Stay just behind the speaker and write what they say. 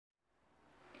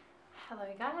Hello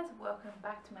guys, welcome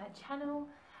back to my channel.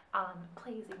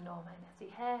 Please ignore my messy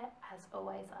hair. As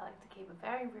always, I like to keep it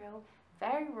very real,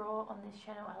 very raw on this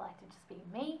channel. I like to just be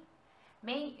me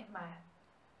in my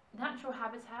natural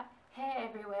habitat, hair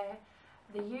everywhere,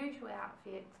 the usual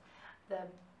outfit,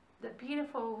 the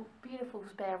beautiful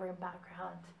spare room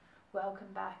background.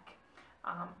 Welcome back.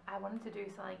 I wanted to do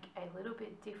something a little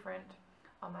bit different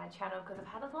on my channel because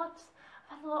I've had a lot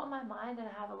on my mind and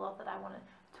I have a lot that I want to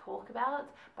talk about,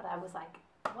 but I was like,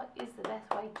 what is the best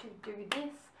way to do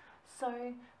this? So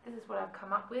this is what I've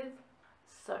come up with.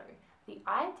 So the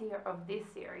idea of this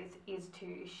series is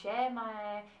to share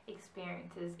my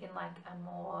experiences in like a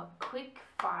more quick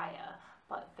fire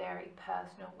but very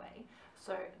personal way.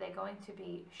 So they're going to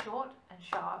be short and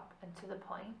sharp and to the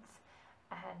point,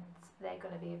 and they're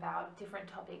going to be about different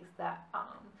topics that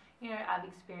I've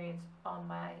experienced on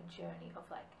my journey of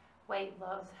like weight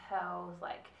loss, health,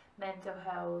 like mental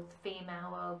health, female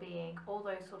well-being, all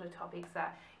those sort of topics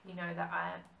that that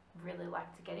I really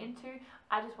like to get into.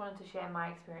 I just wanted to share my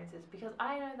experiences because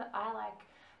I know that I like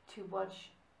to watch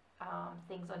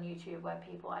things on YouTube where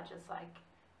people are just like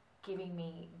giving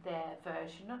me their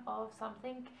version of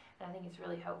something, and I think it's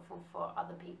really helpful for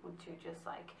other people to just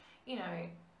like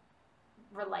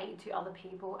relate to other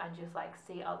people and just like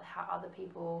see how other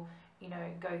people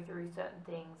go through certain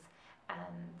things.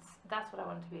 And that's what I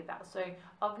want it to be about. So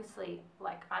obviously,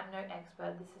 like, I'm no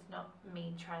expert. This is not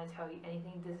me trying to tell you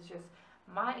anything. This is just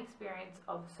my experience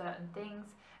of certain things,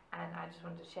 and I just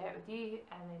wanted to share it with you,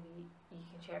 and maybe you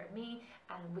can share it with me,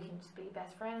 and we can just be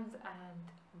best friends,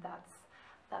 and that's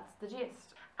the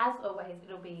gist. As always,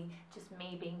 it'll be just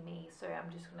me being me, so I'm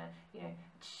just gonna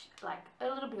like a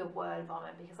little bit of word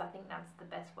vomit because I think that's the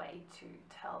best way to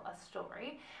tell a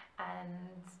story.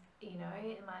 And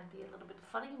it might be a little bit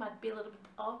funny, might be a little bit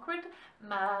awkward,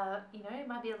 it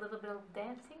might be a little bit of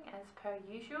dancing as per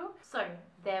usual. So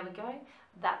there we go.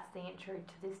 That's the intro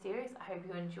to this series. I hope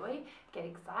you enjoy. Get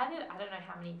excited. I don't know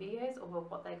how many videos or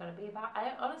what they're going to be about.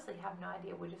 I honestly have no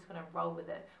idea. We're just going to roll with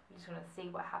it. We're just going to see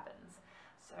what happens.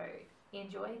 So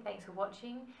enjoy. Thanks for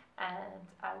watching, and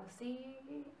I will see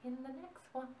you in the next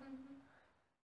one.